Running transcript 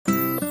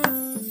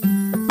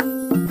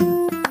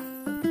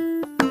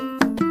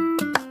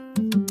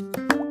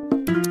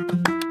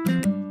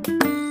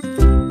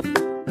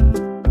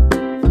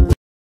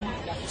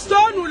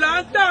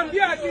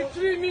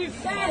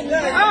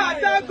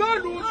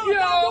Àtàgọ́lù bí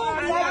o.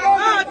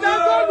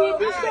 Àtàgọ́lù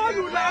bí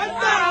sọ́ọ̀lù là ń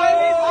tà o.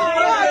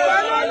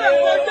 Àtàgọ́lù lè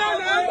kọjá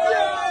là ń tà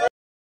o.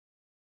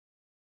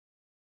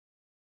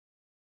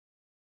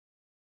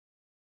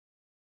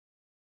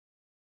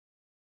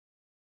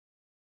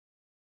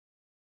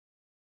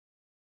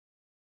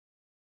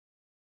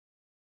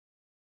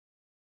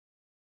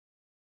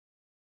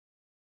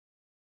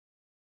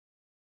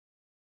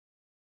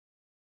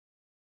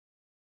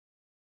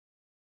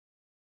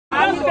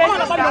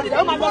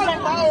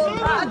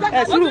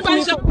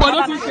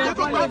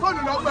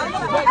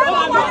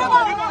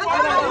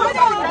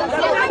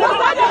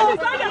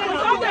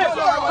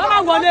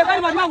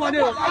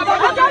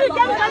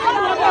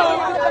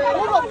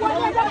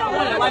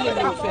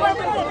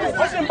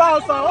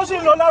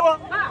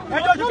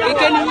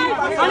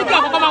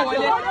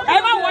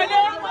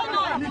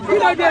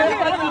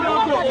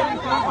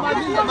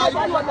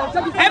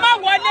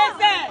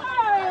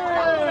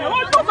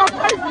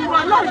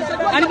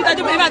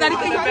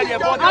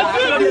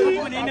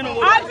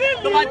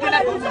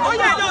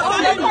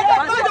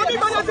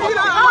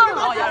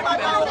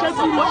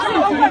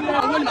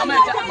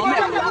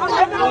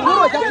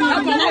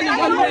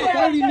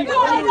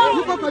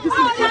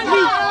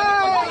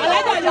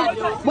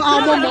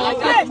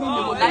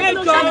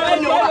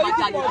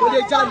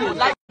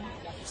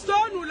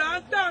 Stone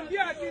lantern bí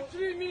àti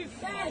trimis.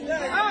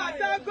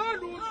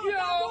 Àtàgọ́lù bí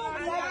o.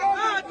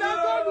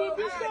 Àtàgọ́lù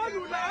bí stone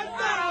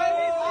lantern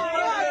o.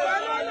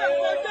 Àtàgọ́lù lè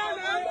kọjá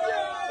là ń tà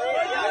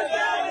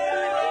o.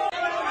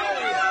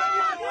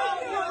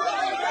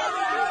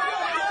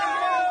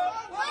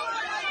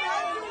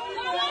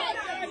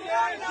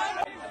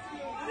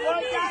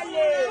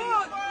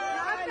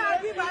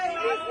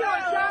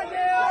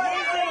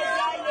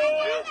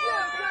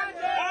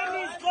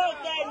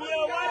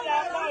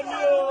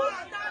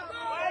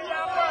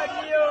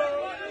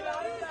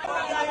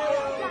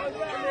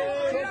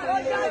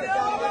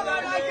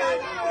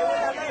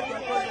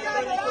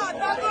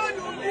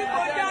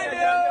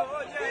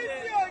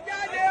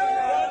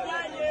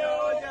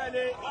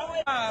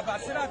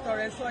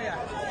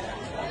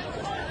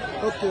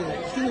 Okay,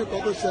 kí ni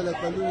nǹkan tó ṣẹlẹ̀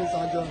pẹ̀lú Miss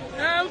Anjorin?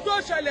 Ohun tó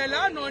ṣẹlẹ̀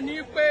lánàá ni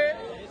pé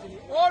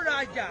ó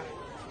rajà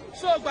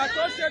sóògbà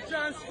tó ṣe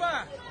transfer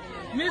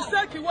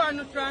mistake wà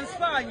ní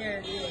transfer yẹn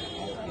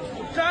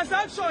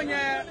transaction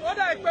yẹn ó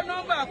dà pé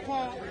nọ́mbà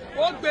kan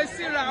ó gbé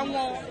síra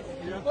wọn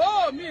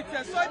ó mi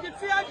tẹ̀sọ́ ibi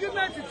tí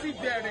argument ti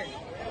bẹ̀rẹ̀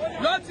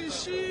ló ti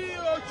ṣí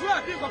ojú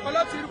àbí kankan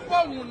ló ti rí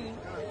pọ̀hùn nu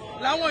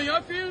làwọn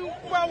èèyàn fi ń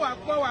pọ̀wà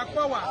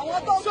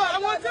so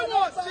àwọn tí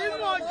wọn ò sí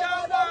mú ọjà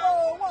wa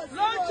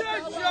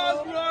lọ́jọ́jì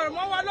ọ̀rọ̀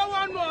mọ́ wa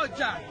lọ́wọ́ nù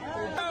ọjà.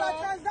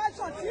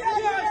 Tí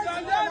ọjà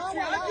láti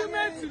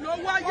ágúmẹ̀ntì ló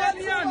wáyé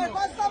ní àná.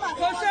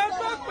 Kò ṣe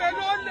tó pé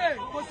lólè,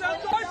 kò ṣe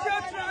tó ṣe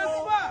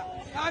transfer.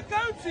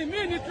 Àkáǹtì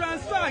míì ni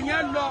transfer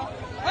yẹn lọ.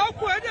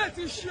 Ọkọ̀ èdè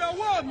ti ṣe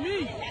owó míì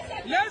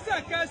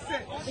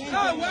lẹ́sẹ̀kẹsẹ̀.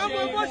 Àwọn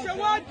ọmọ bó ṣe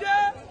wá dé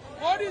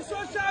orí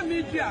social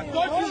media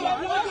tó ti wà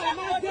lọ́dọ̀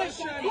ọmọ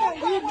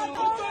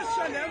tó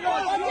ṣẹlẹ̀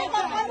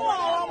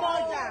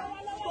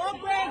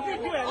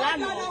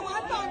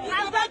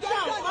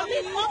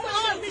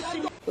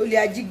olè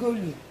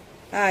ajígòlù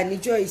ní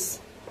Joyce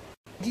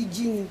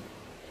jíjí ni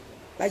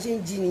bá ṣe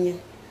ń jí nìyẹn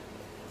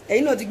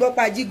ẹ̀yin náà ti gbọ́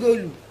pa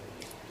ajígòlù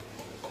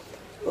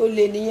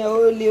olè nìyẹn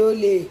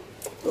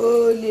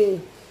olè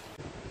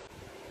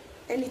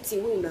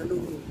anything wey una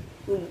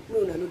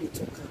no dey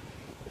talk am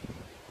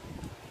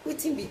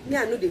wetin be me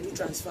I no dey do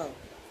transfer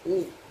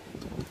me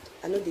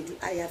I no dey do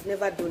I have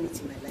never done it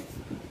in my life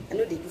I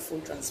no dey do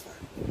phone transfer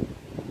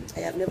I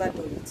have never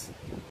done it.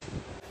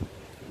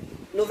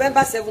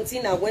 November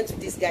 17, I went to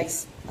this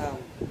guy's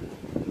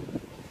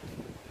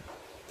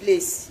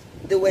place.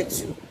 There were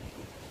two.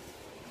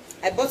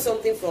 I bought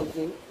something from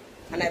him,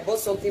 and I bought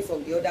something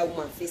from the other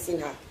woman facing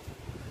her.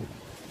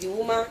 The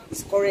woman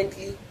is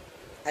currently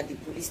at the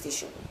police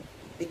station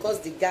because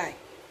the guy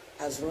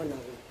has run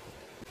away.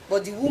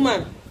 But the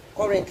woman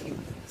currently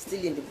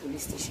still in the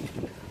police station.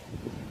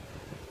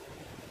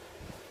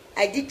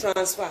 I did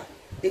transfer.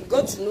 They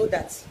got to know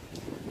that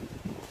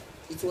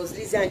it was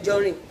Lizzie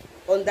Anjorin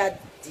under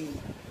the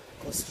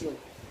costume.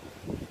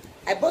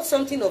 I bought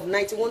something of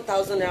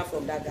 91,000 naira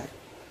from that guy.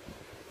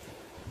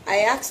 I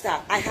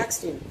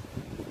asked him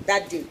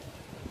that day,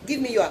 give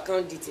me your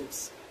account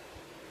details.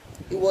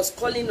 He was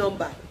calling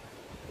number.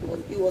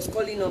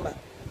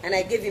 And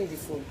I gave him the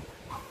phone.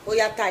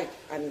 Oya type,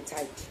 and he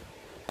typed.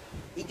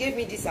 He gave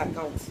me this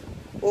account.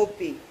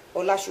 Opay,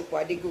 Olashupo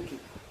Adegoke,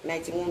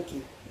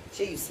 91K.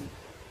 Shey you see.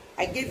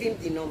 I gave him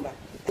the number.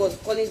 He was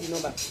calling the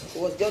number. It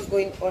was just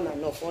going on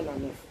and off.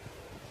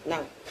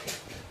 Now,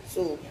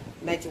 so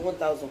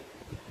 91,000.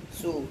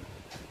 So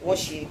what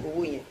she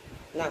owó yẹn?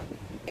 Now,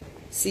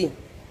 see,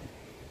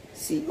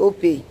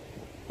 Opay,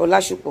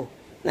 Olashupo,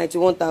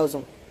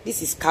 91,000.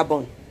 This is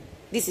carbon.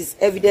 This is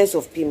evidence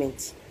of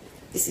payment.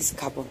 This is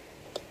carbon.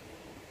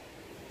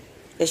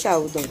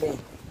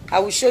 I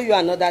will show you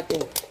another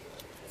thing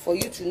for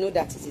you to know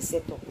that it's a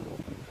setup.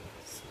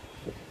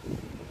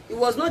 It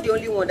was not the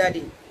only one that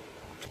day.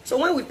 So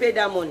when we paid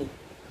that money,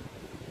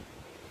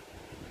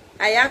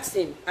 I asked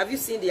him, have you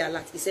seen the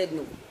alert? He said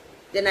no.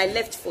 Then I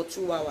left for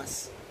 2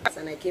 hours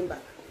and I came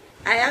back.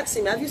 I asked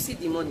him, have you seen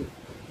the money?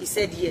 He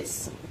said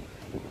yes.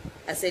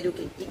 I said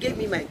okay. He gave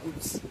me my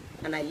goods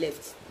and I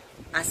left.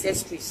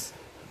 Accessories,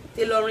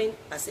 tailoring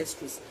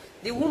accessories.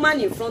 The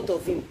woman in front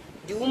of him,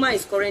 the woman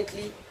is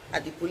currently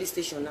at the police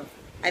station now.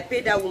 I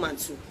paid that woman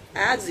too. I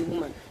asked the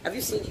woman, have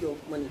you seen your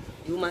money?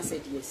 The woman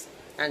said yes.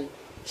 And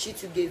she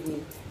too gave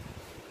me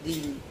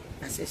the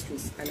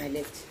accessories and I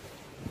left.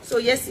 So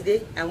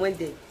yesterday I went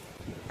there.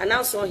 I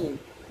now saw him.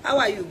 How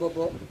are you,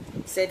 Bobo?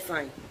 He said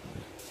fine.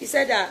 He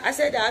said that I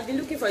said that I've been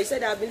looking for you. He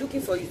said that I've been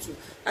looking for you too.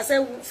 I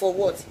said for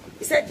what?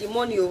 He said the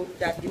money,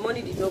 that the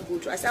money did not go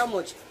through. I said how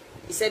much?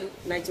 He said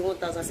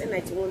 91,000. I said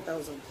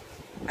 91,000.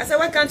 I said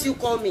why can't you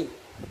call me?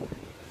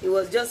 He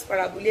was just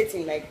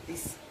parabolating like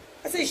this.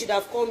 I said you should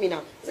have called me now.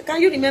 I said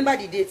can you remember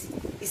the date?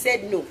 He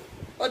said no.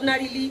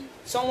 Ordinarily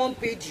someone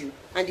paid you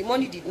and the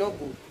money did not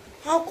go.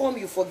 How come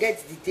you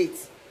forget the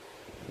date?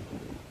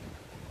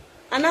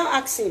 I now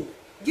asked him,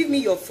 give me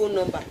your phone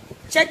number.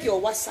 Check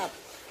your WhatsApp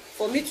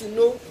for me to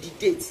know the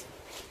date.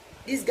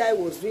 This guy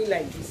was doing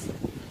like this.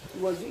 He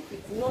was doing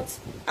it not.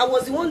 I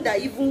was the one that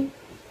even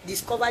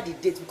discovered the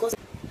date because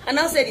I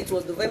now said it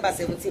was November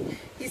 17.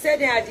 He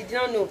said I did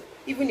not know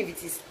even if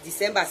it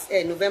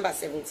is November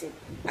 17.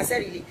 I said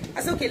really?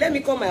 I said okay, let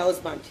me call my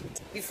husband.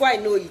 Before I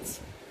know it,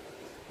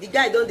 the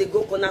guy don't they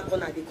go corner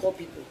they call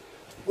people.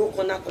 Go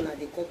corner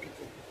they call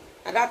people.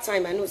 At that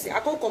time I know say I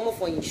can't come up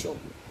for his shop.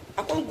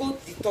 I can't go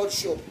to the third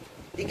shop.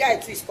 The guy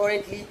too is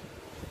currently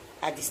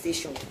at the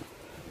station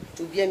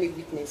to bear me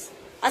witness.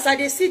 As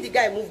I see the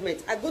guy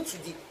movement, I go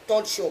to the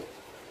third shop.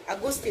 I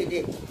go stay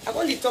there. I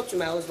only talk to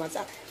my husband.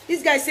 Sir,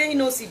 this guy saying he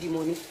no see the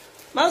money.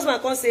 My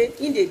husband can say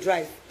in they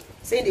drive,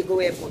 saying they go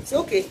airport. Say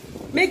okay,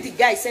 make the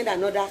guy send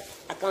another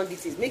account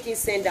details. Make him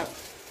send them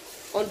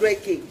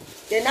 100K.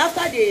 Then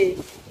after they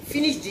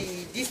finish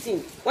this thing,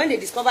 when they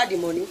discover the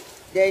money,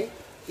 then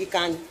he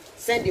can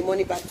send the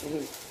money back to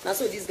him. Now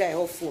so this guy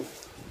off phone.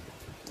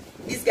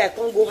 This guy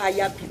can't go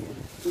hire people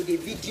to the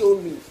video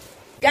me.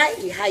 Guy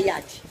he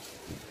hired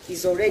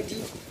is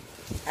already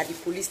at the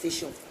police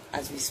station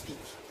as we speak.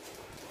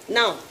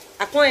 Now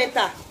I can't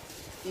enter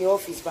the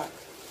office back.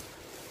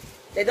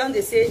 They don't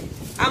they say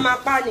I'm a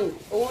pani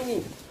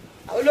oni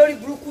olórí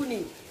burúkú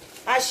ni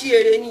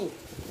aṣiere ni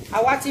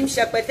àwa team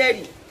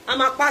secretary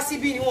I'm a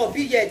pasibi ni wọ́n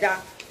bí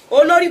yeda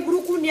olórí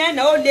burúkú ni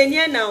ena o le ni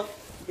ena.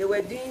 They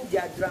were doing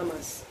their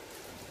dramas.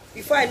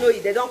 Before I know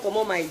it, they don't come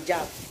on my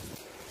job.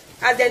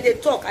 As then they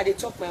talk, I they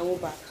talk my own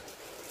back.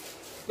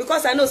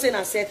 Because I know saying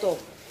I set up.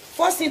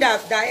 First thing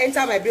that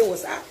entered my brain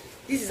was,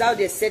 this is how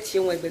they set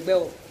Shehu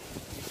Egbegbe up.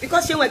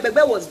 Because Shehu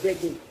Egbegbe was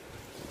begging.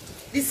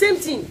 The same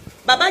thing,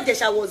 Baba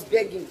Jesha was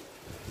begging.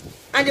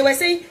 And they were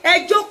saying,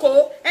 hey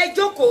Joko, hey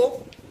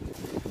Joko.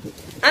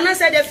 And I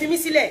said,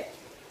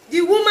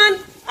 the woman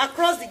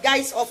across the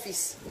guy's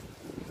office.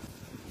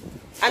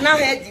 And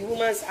I heard the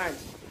woman's hand.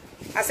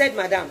 I said,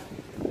 Madam,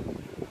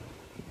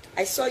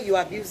 I saw you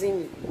abusing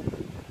me.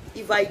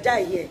 If I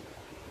die here,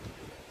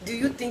 do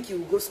you think you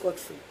will go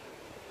scot-free?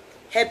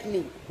 Help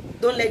me.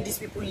 Don't let these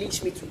people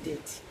lynch me to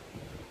death.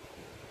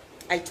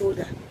 I told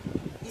her.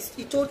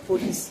 He told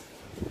police.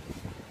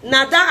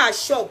 Now that a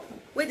shop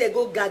where they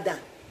go gather,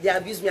 they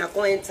abuse me, I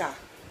can't enter.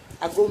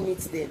 I go meet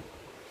them.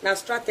 Now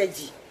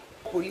strategy.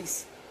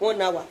 Police.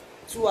 1 hour,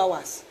 2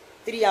 hours,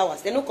 3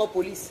 hours. They don't call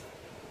police.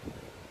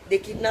 They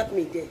kidnap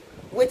me there.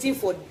 Waiting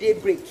for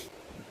daybreak.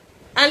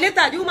 And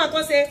later the woman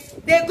can say,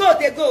 they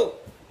go.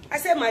 I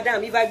said,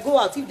 Madam, if I go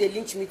out, if they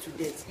lynch me to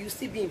death, you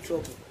still be in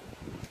trouble.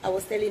 I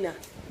was telling her,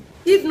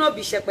 if not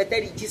be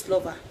Shepeteri gist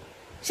lover,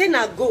 she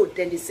not gold,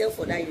 then they sell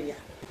for that area.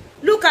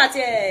 Look at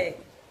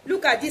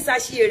this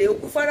Ashiere,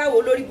 Okufara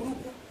Olori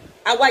Buruku,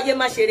 Awaye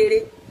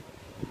Masherere,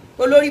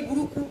 Olori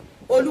Buruku,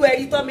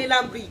 Oluerito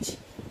Milan Bridge.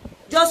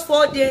 Just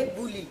 4-day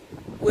bully.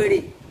 Were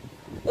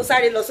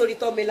Osare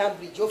Losorito Milan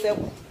Bridge.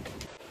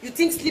 You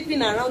think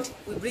sleeping around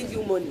will bring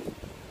you money?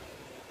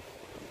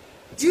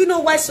 Do you know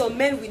why some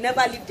men will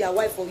never leave their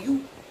wife for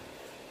you?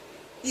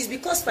 It's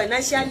because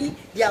financially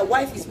their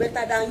wife is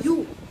better than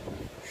you.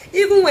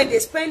 Even when they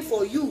spend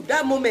for you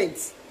that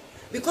moment,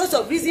 because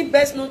of reason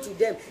best known to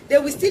them, they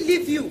will still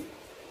leave you.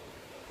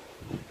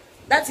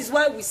 That is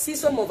why we see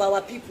some of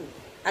our people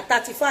at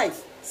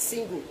 35,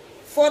 single,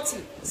 40,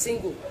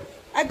 single.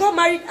 I got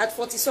married at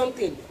 40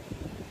 something.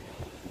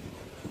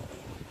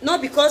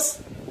 Not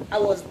because I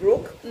was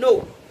broke,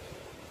 no.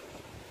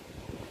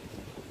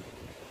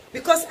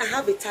 Because I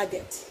have a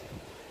target.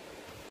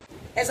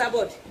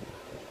 Esabod,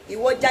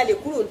 ìwọ jálè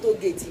kúrò nto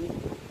gate ni.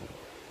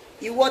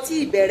 Ìwọ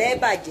tí ìbẹ̀rẹ̀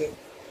bàjẹ́,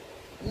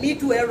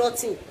 middle ẹ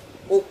rotting,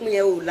 òpin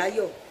ẹ ò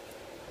láyọ̀.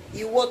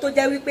 Ìwọ tó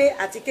jẹ́ wípé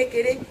àti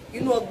kékeré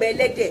inú ọgbẹ́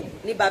ẹlẹ́dẹ̀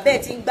ni bàbá ẹ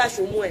ti ń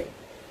gbàṣọ mú ẹ.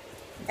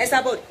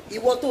 Esabod,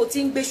 ìwọ tó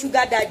ti ń gbé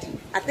sugar daddy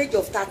at age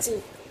of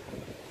 13.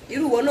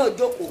 Irú wọn náà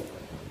jókòó.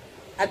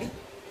 Àbí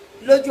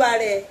lójú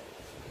ara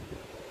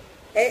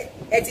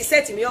ẹ ti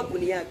set me up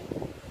ni àbí.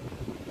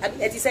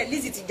 Ẹ ti say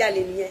Lizzy ti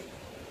jalè nìyẹn.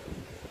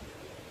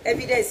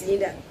 Evidence yín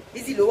dà.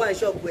 Lizzy ló wà ní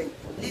shop ẹ.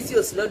 Lizzy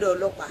ò sí lọ́dọ̀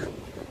ọlọ́pàá.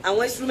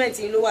 Àwọn instrument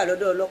yín ló wà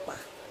lọ́dọ̀ ọlọ́pàá.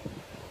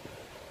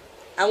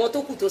 àwọn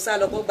tó kù tó sá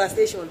lọ kó gba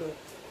station lọ.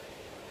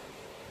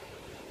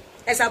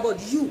 Esabod,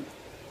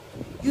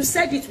 you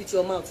said it with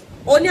your mouth.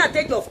 Only at the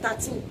age of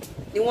 13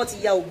 they want to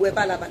hear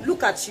Balaba.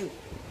 Look at you,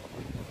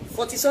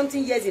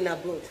 40-something years in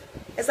abroad.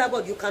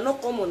 Esabod, you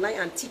cannot come online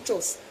and teach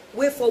us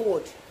way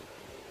forward.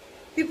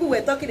 People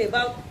were talking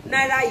about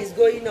Naira is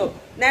going up,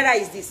 Naira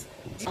is this.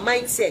 The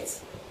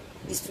mindset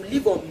is to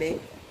live on men,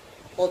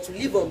 or to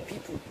live on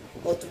people,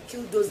 or to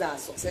kill those that are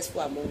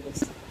successful among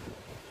us.